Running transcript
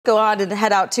Go on and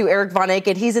head out to Eric Von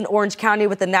Aken. He's in Orange County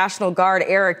with the National Guard.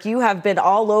 Eric, you have been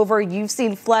all over. You've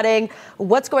seen flooding.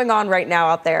 What's going on right now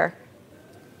out there?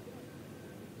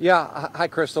 Yeah, hi,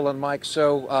 Crystal and Mike.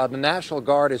 So the National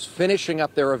Guard is finishing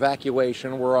up their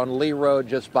evacuation. We're on Lee Road,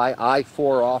 just by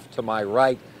I-4 off to my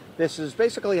right. This is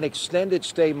basically an extended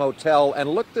stay motel.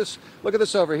 And look at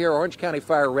this over here. Orange County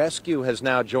Fire Rescue has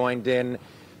now joined in.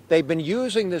 They've been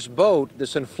using this boat,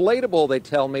 this inflatable, they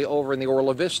tell me, over in the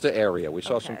Orla Vista area. We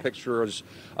saw some pictures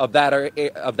of that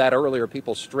earlier.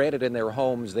 People stranded in their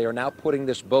homes. They are now putting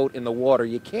this boat in the water.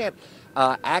 You can't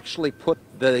actually put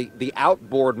the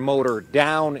outboard motor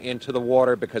down into the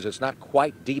water because it's not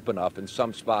quite deep enough in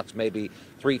some spots, maybe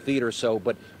 3 feet or so.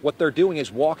 But what they're doing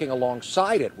is walking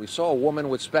alongside it. We saw a woman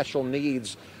with special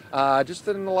needs just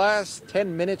in the last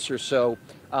 10 minutes or so.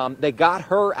 They got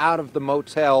her out of the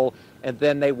motel, and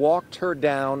then they walked her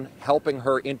down, helping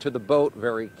her into the boat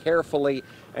very carefully.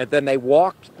 And then they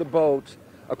walked the boat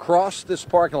across this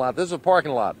parking lot. This is a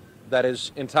parking lot that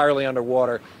is entirely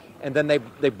underwater. And then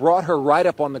they brought her right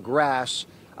up on the grass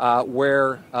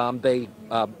where they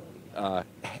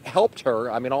helped her,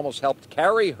 almost helped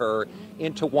carry her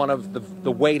into one of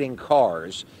the waiting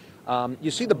cars.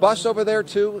 You see the bus over there,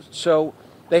 too? So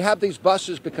they have these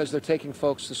buses because they're taking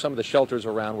folks to some of the shelters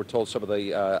around. We're told some of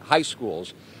the high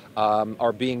schools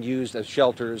are being used as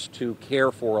shelters to care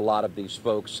for a lot of these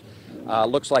folks.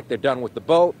 Looks like they're done with the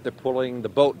boat. They're pulling the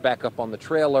boat back up on the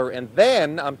trailer. And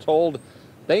then, I'm told,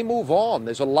 they move on.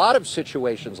 There's a lot of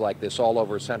situations like this all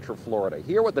over Central Florida.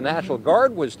 Here, what the National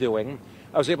Guard was doing,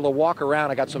 I was able to walk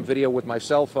around. I got some video with my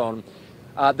cell phone.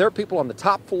 There are people on the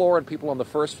top floor and people on the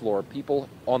first floor. People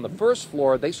on the first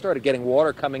floor, they started getting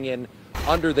water coming in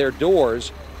under their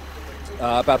doors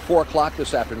about 4 o'clock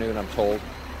this afternoon, I'm told.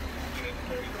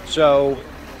 So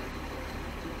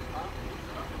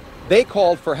they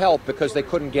called for help because they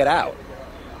couldn't get out.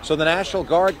 So the National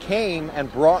Guard came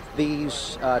and brought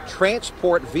these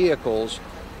transport vehicles,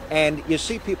 and you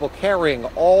see people carrying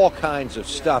all kinds of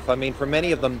stuff. I mean, for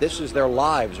many of them, this is their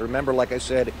lives. Remember, like I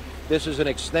said, this is an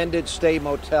extended stay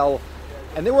motel,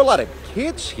 and there were a lot of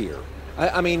kids here.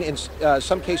 In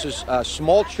some cases,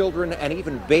 small children and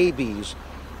even babies.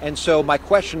 And so my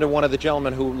question to one of the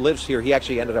gentlemen who lives here, he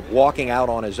actually ended up walking out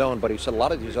on his own, but he said a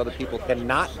lot of these other people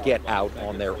cannot get out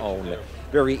on their own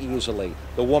very easily.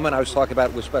 The woman I was talking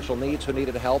about with special needs who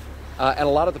needed help, and a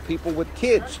lot of the people with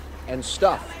kids and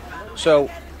stuff.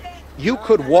 So you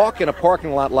could walk in a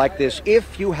parking lot like this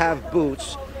if you have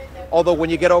boots, although when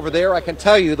you get over there, I can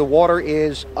tell you the water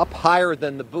is up higher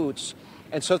than the boots.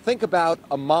 And so think about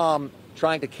a mom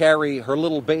trying to carry her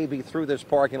little baby through this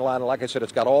parking lot. And like I said,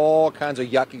 it's got all kinds of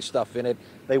yucky stuff in it.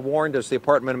 They warned us, the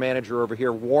apartment manager over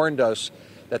here warned us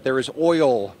that there is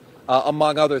oil,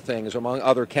 among other things, among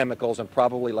other chemicals, and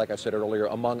probably, like I said earlier,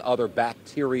 among other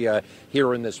bacteria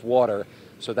here in this water.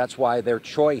 So that's why their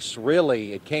choice,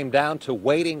 really, it came down to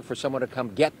waiting for someone to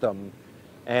come get them.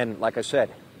 And like I said,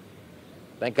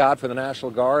 thank God for the National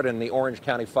Guard and the Orange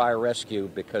County Fire Rescue,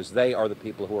 because they are the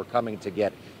people who are coming to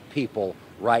get people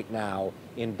right now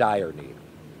in dire need.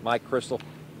 Mike, Crystal.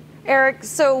 Eric,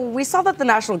 so we saw that the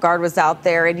National Guard was out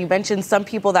there, and you mentioned some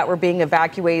people that were being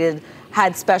evacuated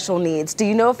had special needs. Do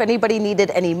you know if anybody needed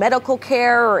any medical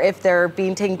care or if they're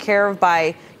being taken care of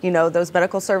by, those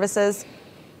medical services?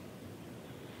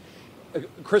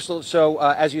 Crystal, so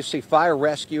as you see, fire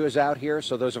rescue is out here.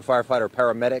 So those are firefighter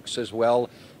paramedics as well.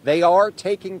 They are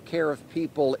taking care of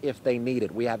people if they need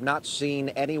it. We have not seen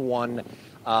anyone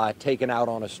taken out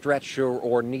on a stretcher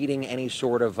or needing any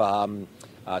sort of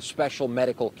special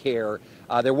medical care.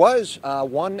 There was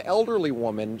one elderly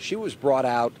woman. She was brought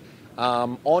out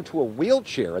onto a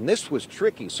wheelchair, and this was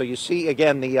tricky. So you see,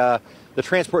 again, the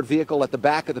transport vehicle at the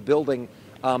back of the building.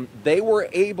 They were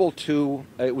able to,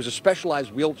 it was a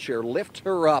specialized wheelchair, lift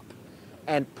her up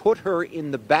and put her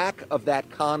in the back of that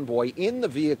convoy in the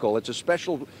vehicle. It's a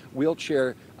special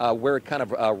wheelchair where it kind of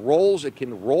rolls. It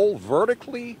can roll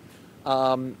vertically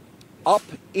up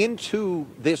into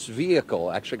this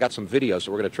vehicle. Actually, I got some videos,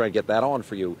 so we're going to try and get that on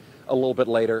for you a little bit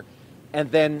later. And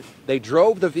then they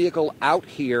drove the vehicle out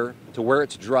here to where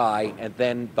it's dry, and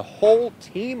then the whole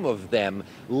team of them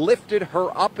lifted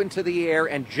her up into the air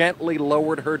and gently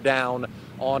lowered her down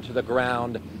onto the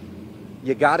ground.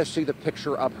 You got to see the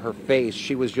picture of her face.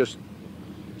 She was just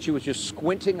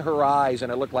squinting her eyes,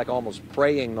 and it looked like almost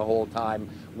praying the whole time,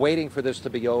 waiting for this to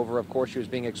be over. Of course, she was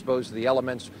being exposed to the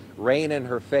elements, rain in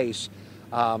her face.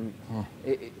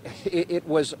 It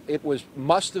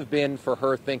must have been for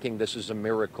her thinking this is a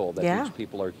miracle that these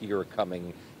people are here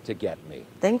coming to get me.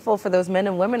 Thankful for those men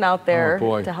and women out there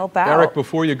to help out. Eric,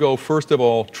 before you go, first of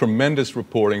all, tremendous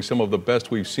reporting, some of the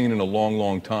best we've seen in a long,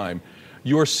 long time.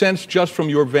 Your sense, just from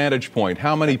your vantage point,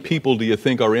 how many people do you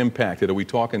think are impacted? Are we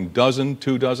talking dozen,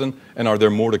 2 dozen, and are there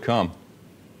more to come?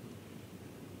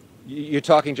 You're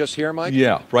talking just here, Mike?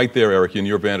 Yeah, right there, Eric, in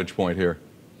your vantage point here.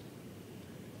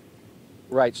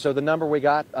 Right, so the number we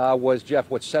got was, Jeff,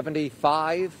 what,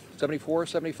 75, 74,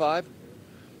 75?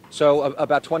 So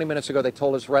about 20 minutes ago, they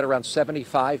told us right around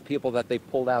 75 people that they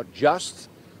pulled out just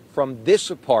from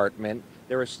this apartment.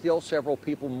 There are still several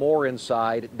people more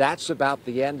inside. That's about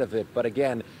the end of it. But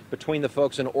again, between the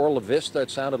folks in Orla Vista,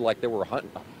 it sounded like there were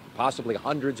possibly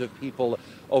hundreds of people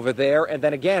over there. And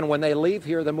then again, when they leave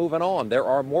here, they're moving on. There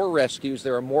are more rescues.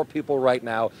 There are more people right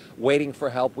now waiting for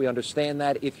help. We understand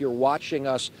that. If you're watching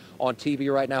us on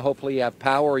TV right now, hopefully you have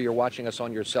power, or you're watching us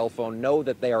on your cell phone, know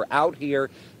that they are out here.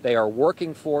 They are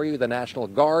working for you. The National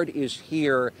Guard is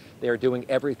here. They are doing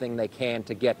everything they can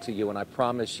to get to you. And I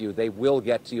promise you, they will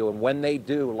get to you. And when they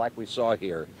do, like we saw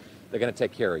here, they're going to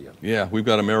take care of you. Yeah, we've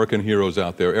got American heroes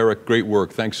out there. Eric, great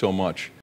work. Thanks so much.